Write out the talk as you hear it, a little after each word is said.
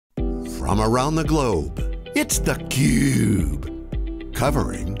from around the globe. It's theCUBE,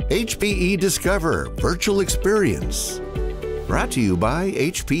 covering HPE Discover Virtual Experience. Brought to you by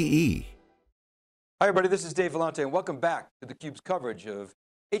HPE. Hi everybody, this is Dave Vellante and welcome back to theCUBE's coverage of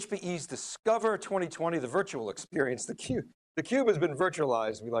HPE's Discover 2020, the virtual experience. theCUBE has been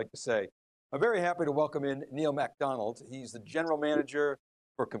virtualized, we like to say. I'm very happy to welcome in Neil MacDonald. He's the General Manager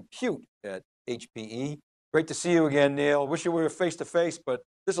for Compute at HPE. Great to see you again, Neil. Wish you were face-to-face, but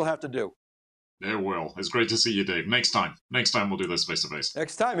this will have to do. It will. It's great to see you, Dave. Next time we'll do this face-to-face.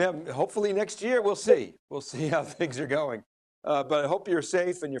 Next time, yeah, hopefully next year, we'll see. We'll see how things are going. But I hope you're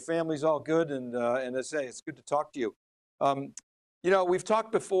safe and your family's all good, and as I say, it's good to talk to you. You know, we've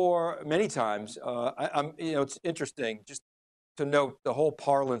talked before many times. It's interesting just to note the whole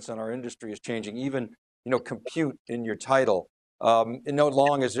parlance in our industry is changing. Even compute in your title. And no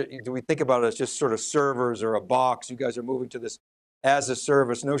longer do we think about it as just sort of servers or a box. You guys are moving to this as a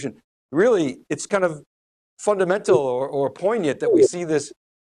service notion. Really, it's kind of fundamental or poignant that we see this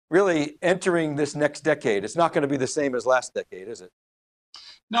really entering this next decade. It's not going to be the same as last decade, is it?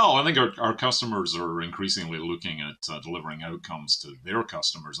 No, I think our customers are increasingly looking at delivering outcomes to their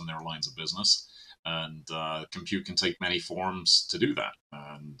customers and their lines of business. And compute can take many forms to do that.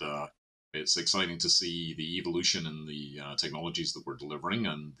 And it's exciting to see the evolution in the technologies that we're delivering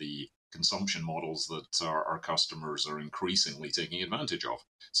and the consumption models that our customers are increasingly taking advantage of,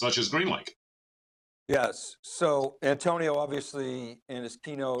 such as GreenLake. Yes, so Antonio obviously in his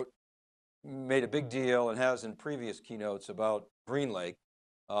keynote made a big deal and has in previous keynotes about GreenLake.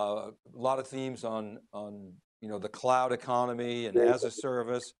 A lot of themes on the cloud economy and as a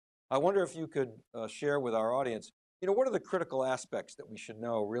service. I wonder if you could share with our audience, what are the critical aspects that we should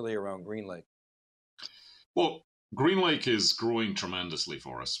know really around GreenLake? Well, GreenLake is growing tremendously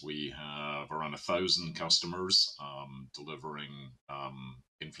for us. We have around 1,000 customers delivering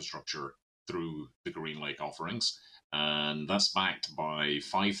infrastructure through the GreenLake offerings. And that's backed by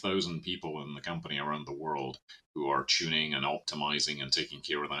 5,000 people in the company around the world who are tuning and optimizing and taking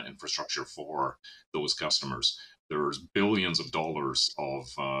care of that infrastructure for those customers. There's billions of dollars of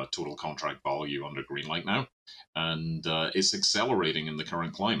total contract value under GreenLake now. And it's accelerating in the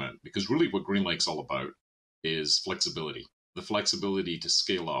current climate because really what GreenLake's all about is flexibility. The flexibility to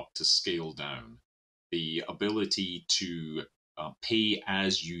scale up, to scale down, the ability to pay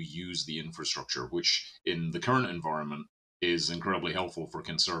as you use the infrastructure, which in the current environment is incredibly helpful for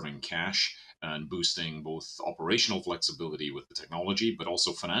conserving cash and boosting both operational flexibility with the technology, but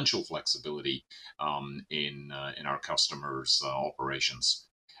also financial flexibility in our customers' operations.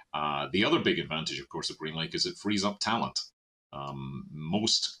 The other big advantage, of course, of GreenLake is it frees up talent.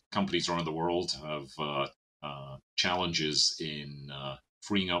 Most companies around the world have challenges in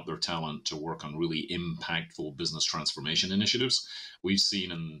freeing up their talent to work on really impactful business transformation initiatives. We've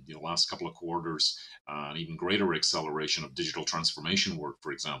seen in the last couple of quarters an even greater acceleration of digital transformation work,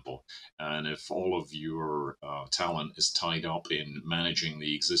 for example. And if all of your talent is tied up in managing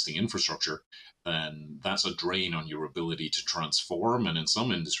the existing infrastructure, then that's a drain on your ability to transform and in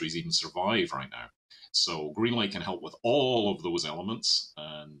some industries even survive right now. So GreenLake can help with all of those elements,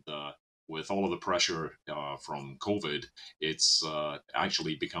 and with all of the pressure from COVID, it's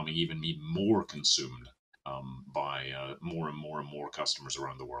actually becoming even more consumed by more and more customers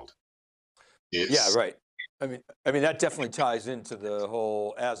around the world. Yeah, right. I mean that definitely ties into the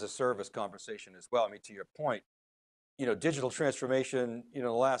whole as a service conversation as well. I mean, to your point, digital transformation, the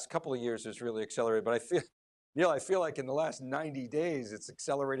last couple of years has really accelerated, but I feel like in the last 90 days, it's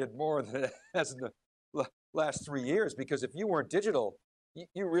accelerated more than it has in the last 3 years, because if you weren't digital,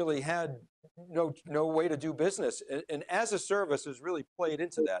 you really had no way to do business, and as a service has really played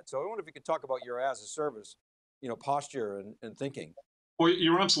into that. So I wonder if you could talk about your as a service, posture and thinking. Well,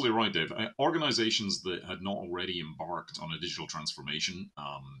 you're absolutely right, Dave. Organizations that had not already embarked on a digital transformation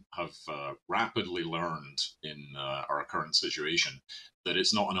have rapidly learned in our current situation that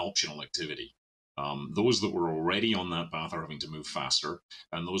it's not an optional activity. Those that were already on that path are having to move faster,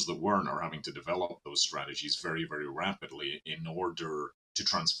 and those that weren't are having to develop those strategies very, very rapidly in order to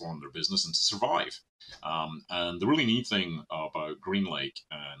transform their business and to survive. And the really neat thing about GreenLake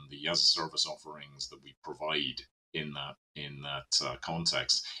and the as a service offerings that we provide in that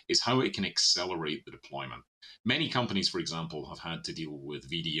context is how it can accelerate the deployment. Many companies, for example, have had to deal with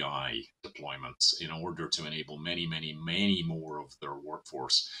VDI deployments in order to enable many more of their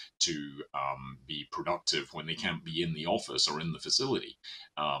workforce to be productive when they can't be in the office or in the facility.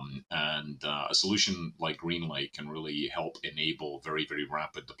 And a solution like GreenLake can really help enable very, very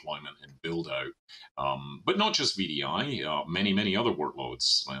rapid deployment and build out. But not just VDI, many other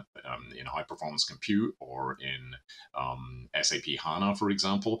workloads in high performance compute or in SAP HANA, for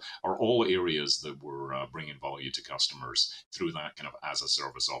example, are all areas that we're bringing value to customers through that kind of as a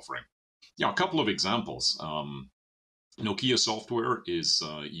service offering. Yeah, a couple of examples. Nokia Software is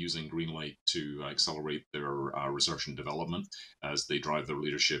using Greenlight to accelerate their research and development as they drive their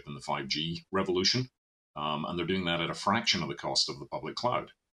leadership in the 5G revolution. And they're doing that at a fraction of the cost of the public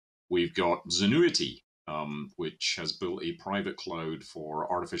cloud. We've got Zenuity, which has built a private cloud for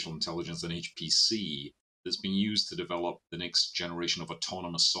artificial intelligence and HPC that's being used to develop the next generation of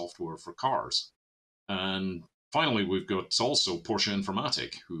autonomous software for cars. And finally, we've got also Porsche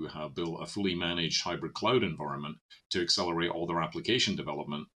Informatik, who have built a fully managed hybrid cloud environment to accelerate all their application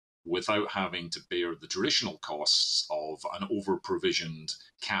development without having to bear the traditional costs of an over-provisioned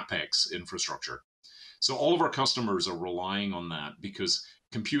CapEx infrastructure. So all of our customers are relying on that because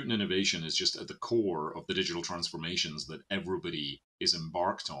compute and innovation is just at the core of the digital transformations that everybody is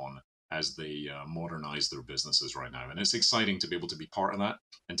embarked on as they modernize their businesses right now. And it's exciting to be able to be part of that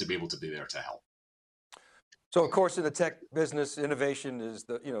and to be able to be there to help. So of course, in the tech business, innovation is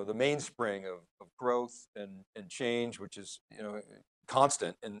the mainspring of growth and change, which is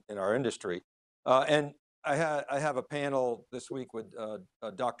constant in our industry. And I have a panel this week with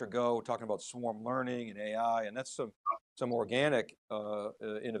Dr. Go talking about swarm learning and AI, and that's some organic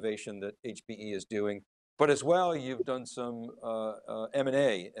innovation that HPE is doing. But as well, you've done some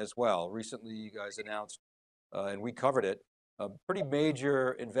M&A as well. Recently, you guys announced, and we covered it, a pretty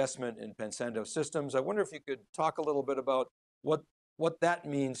major investment in Pensando Systems. I wonder if you could talk a little bit about what that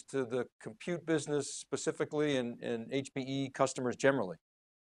means to the compute business specifically and HPE customers generally.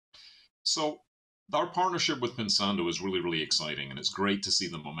 So our partnership with Pensando is really, really exciting, and it's great to see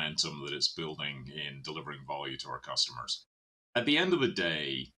the momentum that it's building in delivering value to our customers. At the end of the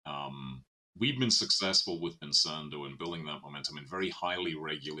day, we've been successful with Pensando in building that momentum in very highly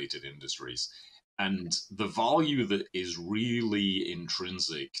regulated industries. And the value that is really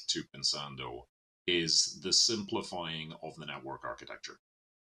intrinsic to Pensando is the simplifying of the network architecture.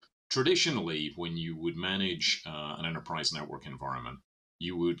 Traditionally, when you would manage an enterprise network environment,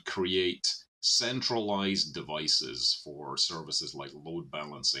 you would create centralized devices for services like load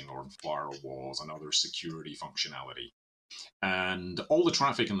balancing or firewalls and other security functionality. And all the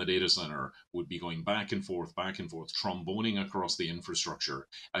traffic in the data center would be going back and forth, tromboning across the infrastructure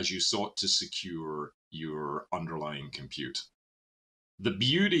as you sought to secure your underlying compute. The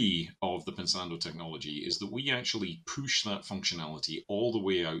beauty of the Pensando technology is that we actually push that functionality all the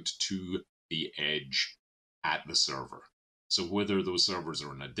way out to the edge at the server. So whether those servers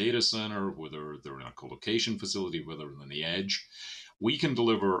are in a data center, whether they're in a colocation facility, whether they're in the edge, we can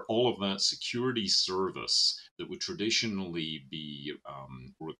deliver all of that security service that would traditionally be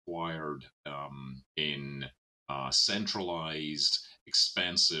required in centralized,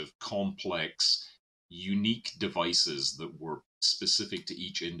 expensive, complex, unique devices that were specific to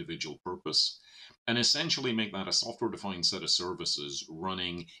each individual purpose, and essentially make that a software-defined set of services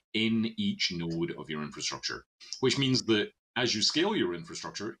running in each node of your infrastructure, which means that as you scale your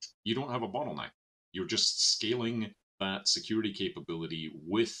infrastructure, you don't have a bottleneck. You're just scaling that security capability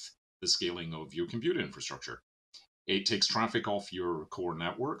with the scaling of your compute infrastructure. It takes traffic off your core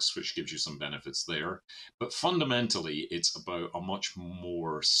networks, which gives you some benefits there. But fundamentally, it's about a much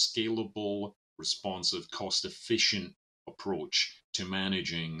more scalable, responsive, cost-efficient approach to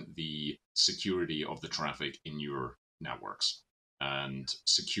managing the security of the traffic in your networks and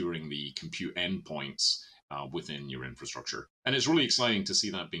securing the compute endpoints within your infrastructure. And it's really exciting to see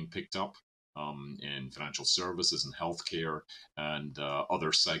that being picked up in financial services and healthcare and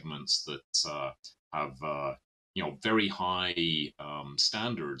other segments that have very high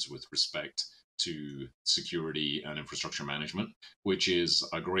standards with respect to security and infrastructure management, which is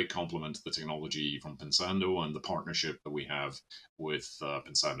a great complement to the technology from Pensando and the partnership that we have with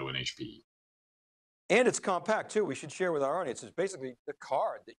Pensando and HPE. And it's compact too. We should share with our audience. It's basically the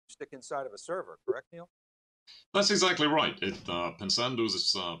card that you stick inside of a server, correct, Neil? That's exactly right.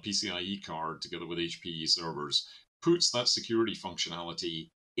 Pensando's PCIe card, together with HPE servers, puts that security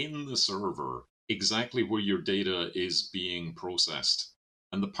functionality in the server exactly where your data is being processed.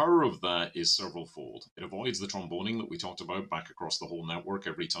 And the power of that is several-fold. It avoids the tromboning that we talked about back across the whole network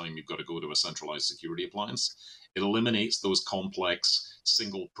every time you've got to go to a centralized security appliance. It eliminates those complex,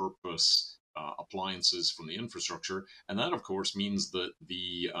 single-purpose appliances from the infrastructure. And that, of course, means that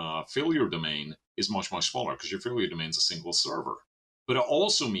the failure domain is much, much smaller because your failure domain is a single server. But it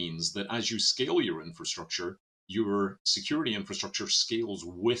also means that as you scale your infrastructure, your security infrastructure scales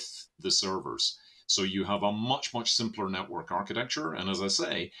with the servers. So you have a much, much simpler network architecture. And as I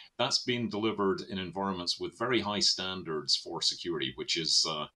say, that's being delivered in environments with very high standards for security, which is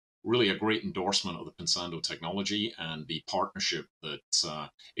really a great endorsement of the Pensando technology and the partnership that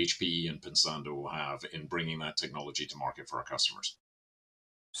HPE and Pensando have in bringing that technology to market for our customers.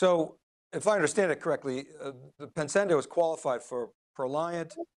 So if I understand it correctly, the Pensando is qualified for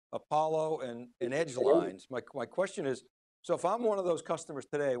ProLiant, Apollo, and Edge lines. My question is, so if I'm one of those customers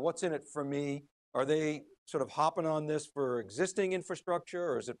today, what's in it for me? Are they sort of hopping on this for existing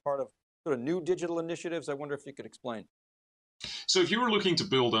infrastructure, or is it part of sort of new digital initiatives? I wonder if you could explain. So if you were looking to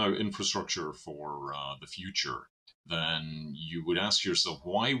build out infrastructure for the future, then you would ask yourself,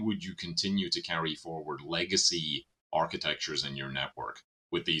 why would you continue to carry forward legacy architectures in your network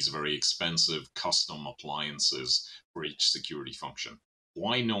with these very expensive custom appliances for each security function?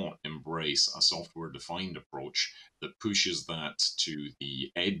 Why not embrace a software-defined approach that pushes that to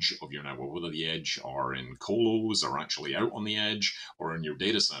the edge of your network, whether the edge are in colos or actually out on the edge or in your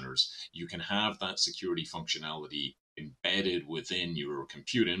data centers? You can have that security functionality embedded within your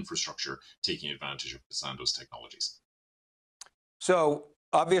compute infrastructure, taking advantage of Pensando's technologies. So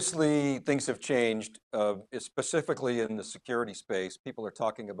obviously things have changed, specifically in the security space. People are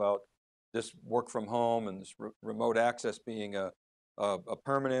talking about this work from home and this remote access being a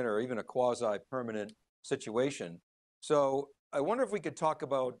permanent or even a quasi-permanent situation. So I wonder if we could talk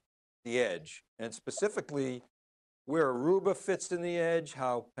about the edge and specifically where Aruba fits in the edge,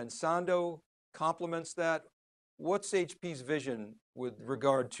 how Pensando complements that. What's HP's vision with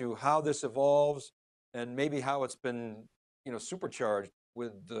regard to how this evolves and maybe how it's been, supercharged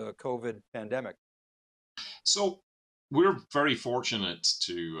with the COVID pandemic? So we're very fortunate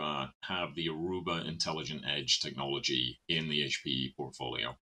to have the Aruba Intelligent Edge technology in the HPE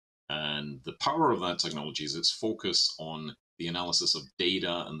portfolio. And the power of that technology is its focus on the analysis of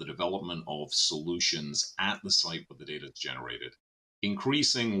data and the development of solutions at the site where the data is generated.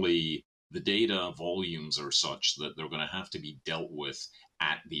 Increasingly, the data volumes are such that they're going to have to be dealt with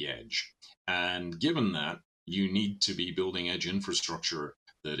at the edge. And given that, you need to be building edge infrastructure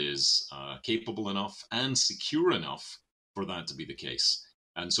that is capable enough and secure enough for that to be the case.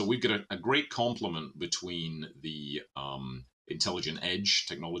 And so we've got a great complement between the intelligent edge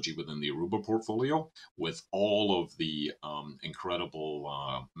technology within the Aruba portfolio with all of the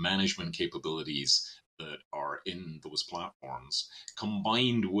incredible management capabilities that are in those platforms,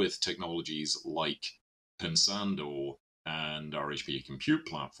 combined with technologies like Pensando and our HPE Compute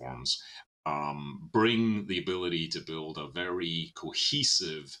platforms, bring the ability to build a very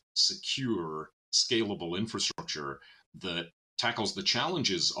cohesive, secure, scalable infrastructure that tackles the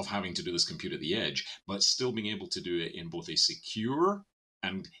challenges of having to do this compute at the edge, but still being able to do it in both a secure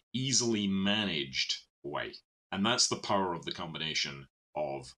and easily managed way. And that's the power of the combination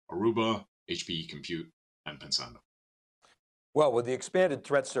of Aruba, HPE Compute, and Pensando. Well, with the expanded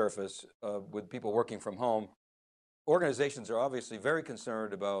threat surface, with people working from home, organizations are obviously very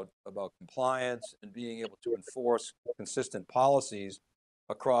concerned about compliance and being able to enforce consistent policies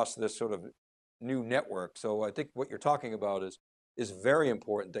across this sort of new network. So I think what you're talking about is very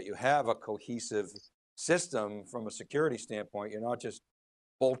important, that you have a cohesive system from a security standpoint. You're not just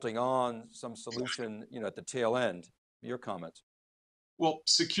bolting on some solution, at the tail end. Your comments. Well,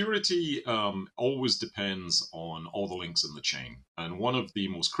 security always depends on all the links in the chain. And one of the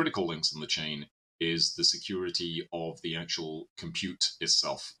most critical links in the chain is the security of the actual compute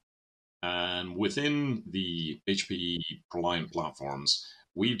itself. And within the HPE ProLiant platforms,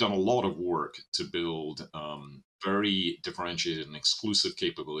 we've done a lot of work to build very differentiated and exclusive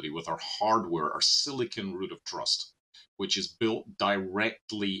capability with our hardware, our silicon root of trust, which is built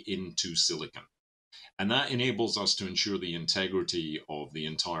directly into silicon. And that enables us to ensure the integrity of the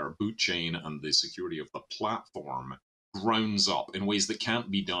entire boot chain and the security of the platform grounds up in ways that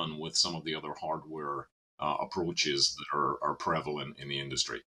can't be done with some of the other hardware approaches that are prevalent in the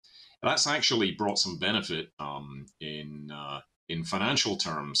industry. And that's actually brought some benefit in financial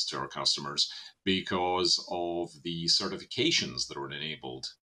terms to our customers because of the certifications that are enabled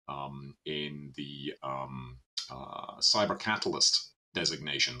in the Cyber Catalyst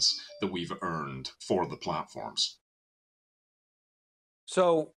designations that we've earned for the platforms.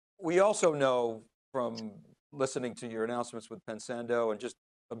 So we also know from listening to your announcements with Pensando and just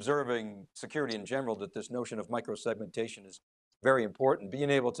observing security in general that this notion of microsegmentation is very important. Being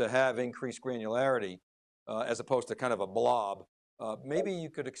able to have increased granularity as opposed to kind of a blob. Maybe you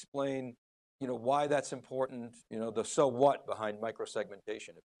could explain, why that's important, the so what behind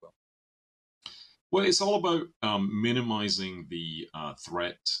microsegmentation, if you will. Well, it's all about minimizing the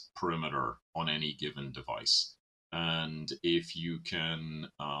threat perimeter on any given device. And if you can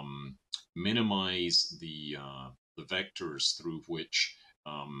minimize the vectors through which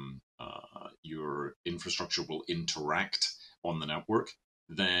your infrastructure will interact on the network,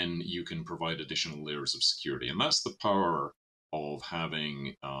 then you can provide additional layers of security. And that's the power of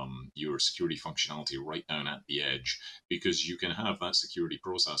having your security functionality right down at the edge, because you can have that security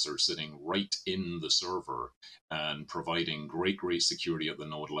processor sitting right in the server and providing great security at the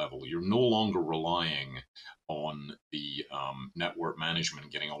node level. You're no longer relying on the network management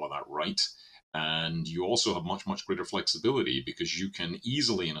and getting all of that right. And you also have much greater flexibility, because you can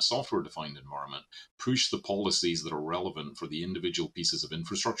easily, in a software-defined environment, push the policies that are relevant for the individual pieces of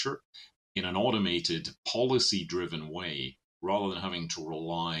infrastructure in an automated, policy-driven way, rather than having to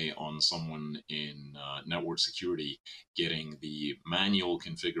rely on someone in network security getting the manual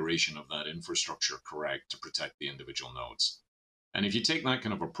configuration of that infrastructure correct to protect the individual nodes. And if you take that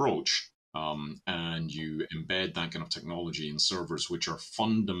kind of approach and you embed that kind of technology in servers, which are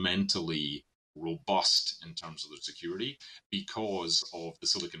fundamentally robust in terms of their security because of the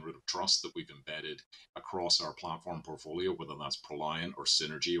silicon root of trust that we've embedded across our platform portfolio, whether that's ProLiant or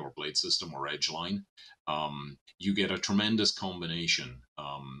Synergy or Blade System or Edgeline, you get a tremendous combination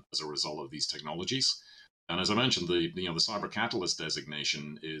as a result of these technologies. And as I mentioned, the Cyber Catalyst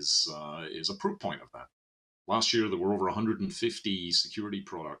designation is a proof point of that. Last year, there were over 150 security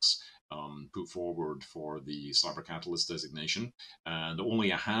products put forward for the Cyber Catalyst designation, and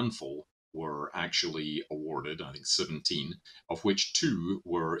only a handful were actually awarded, I think 17, of which 2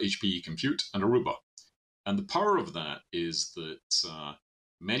 were HPE Compute and Aruba. And the power of that is that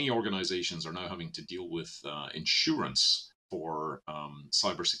many organizations are now having to deal with insurance for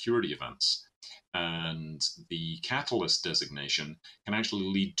cybersecurity events. And the Catalyst designation can actually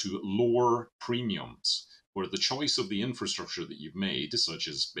lead to lower premiums, where the choice of the infrastructure that you've made, such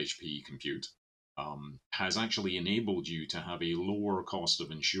as HPE Compute, has actually enabled you to have a lower cost of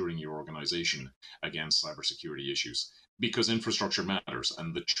insuring your organization against cybersecurity issues, because infrastructure matters,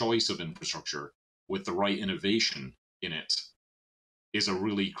 and the choice of infrastructure with the right innovation in it is a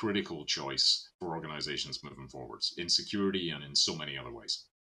really critical choice for organizations moving forwards in security and in so many other ways.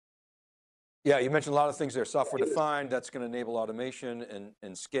 Yeah, you mentioned a lot of things there. Software defined, that's going to enable automation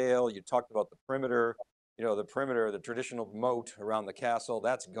and scale. You talked about the perimeter, the traditional moat around the castle,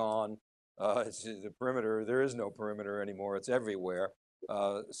 that's gone. It's the perimeter, there is no perimeter anymore, it's everywhere.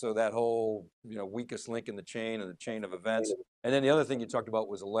 So that whole, weakest link in the chain and the chain of events. And then the other thing you talked about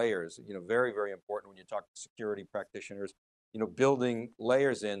was layers, very important when you talk to security practitioners, building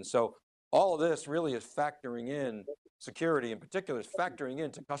layers in. So all of this really is factoring in, security in particular is factoring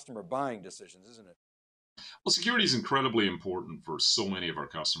into customer buying decisions, isn't it? Well, security is incredibly important for so many of our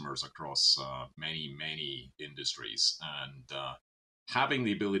customers across many industries. And having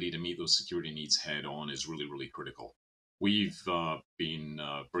the ability to meet those security needs head on is really critical. We've been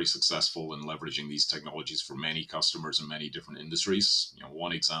very successful in leveraging these technologies for many customers in many different industries.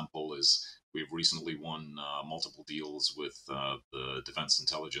 One example is we've recently won multiple deals with the Defense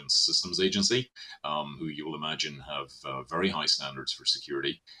Intelligence Systems Agency, who you will imagine have very high standards for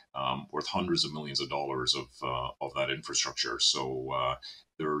security, worth hundreds of millions of dollars of that infrastructure. So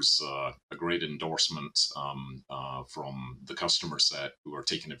there's a great endorsement from the customer set who are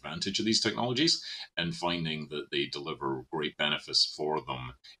taking advantage of these technologies and finding that they deliver great benefits for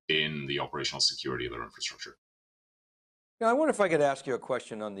them in the operational security of their infrastructure. Now, I wonder if I could ask you a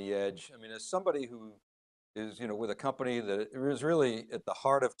question on the edge. I mean, as somebody who is, with a company that is really at the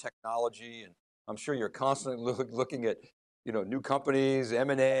heart of technology, and I'm sure you're constantly looking at, new companies,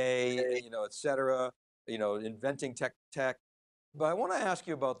 M&A, et cetera, inventing tech. But I want to ask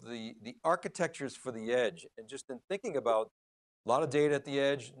you about the architectures for the edge, and just in thinking about a lot of data at the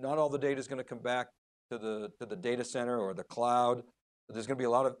edge, not all the data is going to come back to the data center or the cloud. There's going to be a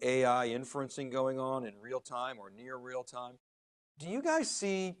lot of AI inferencing going on in real time or near real time. Do you guys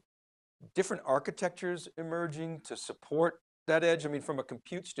see different architectures emerging to support that edge? I mean, from a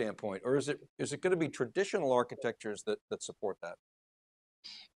compute standpoint, or is it going to be traditional architectures that support that?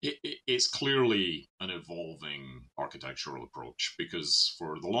 It's clearly an evolving architectural approach, because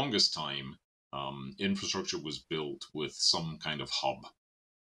for the longest time, infrastructure was built with some kind of hub,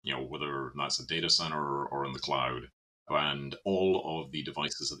 whether that's a data center or in the cloud. And all of the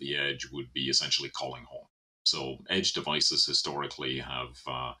devices at the edge would be essentially calling home. So edge devices historically have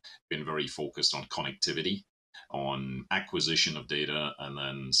been very focused on connectivity, on acquisition of data, and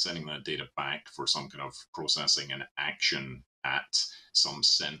then sending that data back for some kind of processing and action at some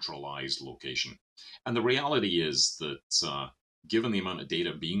centralized location. And the reality is that given the amount of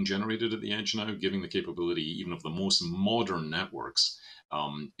data being generated at the edge now, given the capability even of the most modern networks,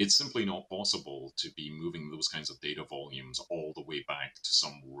 it's simply not possible to be moving those kinds of data volumes all the way back to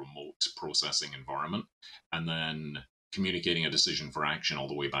some remote processing environment and then communicating a decision for action all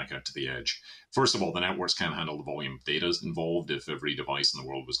the way back out to the edge. First of all, the networks can't handle the volume of data involved if every device in the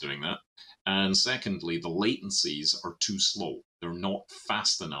world was doing that. And secondly, the latencies are too slow. They're not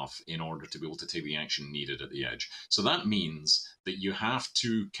fast enough in order to be able to take the action needed at the edge. So that means that you have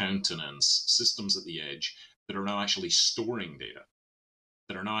to countenance systems at the edge that are now actually storing data,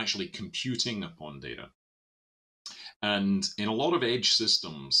 that are now actually computing upon data. And in a lot of edge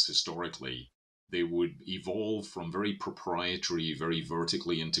systems, historically, they would evolve from very proprietary, very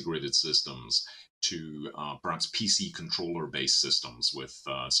vertically integrated systems to perhaps PC controller-based systems with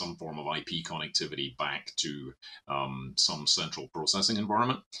some form of IP connectivity back to some central processing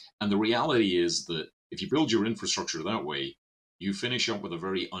environment. And the reality is that if you build your infrastructure that way, you finish up with a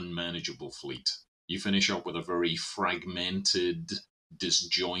very unmanageable fleet. You finish up with a very fragmented,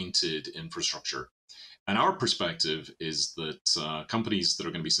 disjointed infrastructure. And our perspective is that companies that are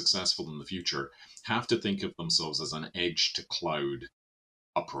going to be successful in the future have to think of themselves as an edge to cloud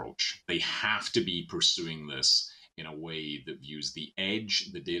approach. They have to be pursuing this in a way that views the edge,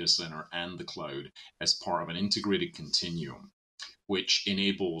 the data center, and the cloud as part of an integrated continuum, which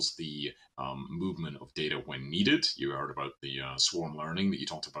enables the movement of data when needed. You heard about the swarm learning that you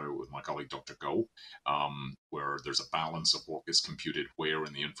talked about with my colleague, Dr. Go, where there's a balance of what gets computed where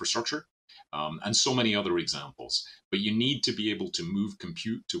in the infrastructure. And so many other examples. But you need to be able to move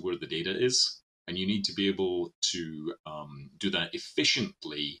compute to where the data is, and you need to be able to do that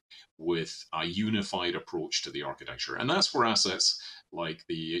efficiently with a unified approach to the architecture. And that's where assets like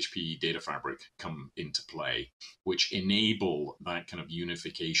the HPE Data Fabric come into play, which enable that kind of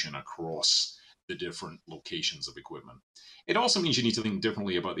unification across the different locations of equipment. It also means you need to think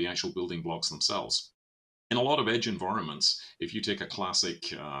differently about the actual building blocks themselves. In a lot of edge environments, if you take a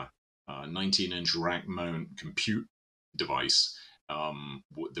classic 19-inch rack mount compute device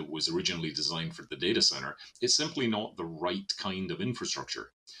that was originally designed for the data center, it's simply not the right kind of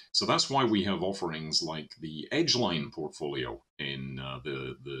infrastructure. So that's why we have offerings like the Edgeline portfolio in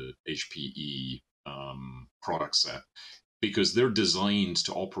the HPE product set, because they're designed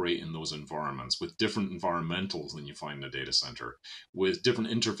to operate in those environments with different environmentals than you find in a data center, with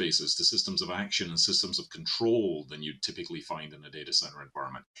different interfaces to systems of action and systems of control than you'd typically find in a data center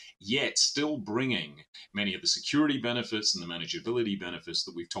environment, yet still bringing many of the security benefits and the manageability benefits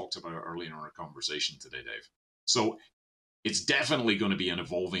that we've talked about earlier in our conversation today, Dave. So it's definitely going to be an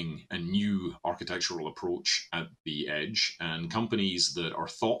evolving and new architectural approach at the edge, and companies that are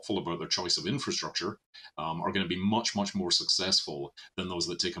thoughtful about their choice of infrastructure are going to be much, much more successful than those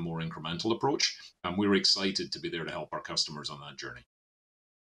that take a more incremental approach. And we're excited to be there to help our customers on that journey.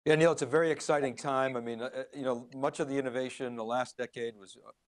 Yeah, Neil, it's a very exciting time. I mean, much of the innovation the last decade was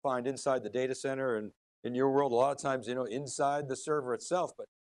found inside the data center, and in your world, a lot of times, inside the server itself. But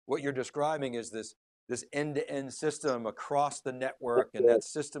what you're describing is this end-to-end system across the network and that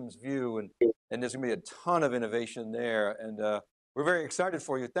systems view, and there's going to be a ton of innovation there. And we're very excited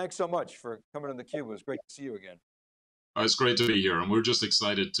for you. Thanks so much for coming on theCUBE. It was great to see you again. It's great to be here, and we're just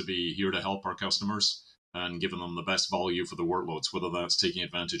excited to be here to help our customers and giving them the best value for the workloads, whether that's taking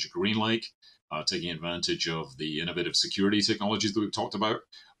advantage of GreenLake, taking advantage of the innovative security technologies that we've talked about,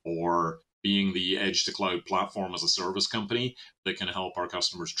 or being the edge to cloud platform as a service company that can help our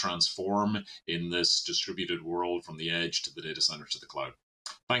customers transform in this distributed world from the edge to the data center to the cloud.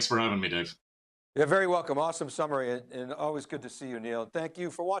 Thanks for having me, Dave. You're very welcome. Awesome summary, and always good to see you, Neil. Thank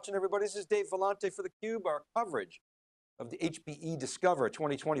you for watching, everybody. This is Dave Vellante for theCUBE, our coverage of the HPE Discover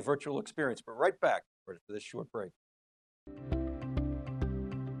 2020 virtual experience. But right back for this short break.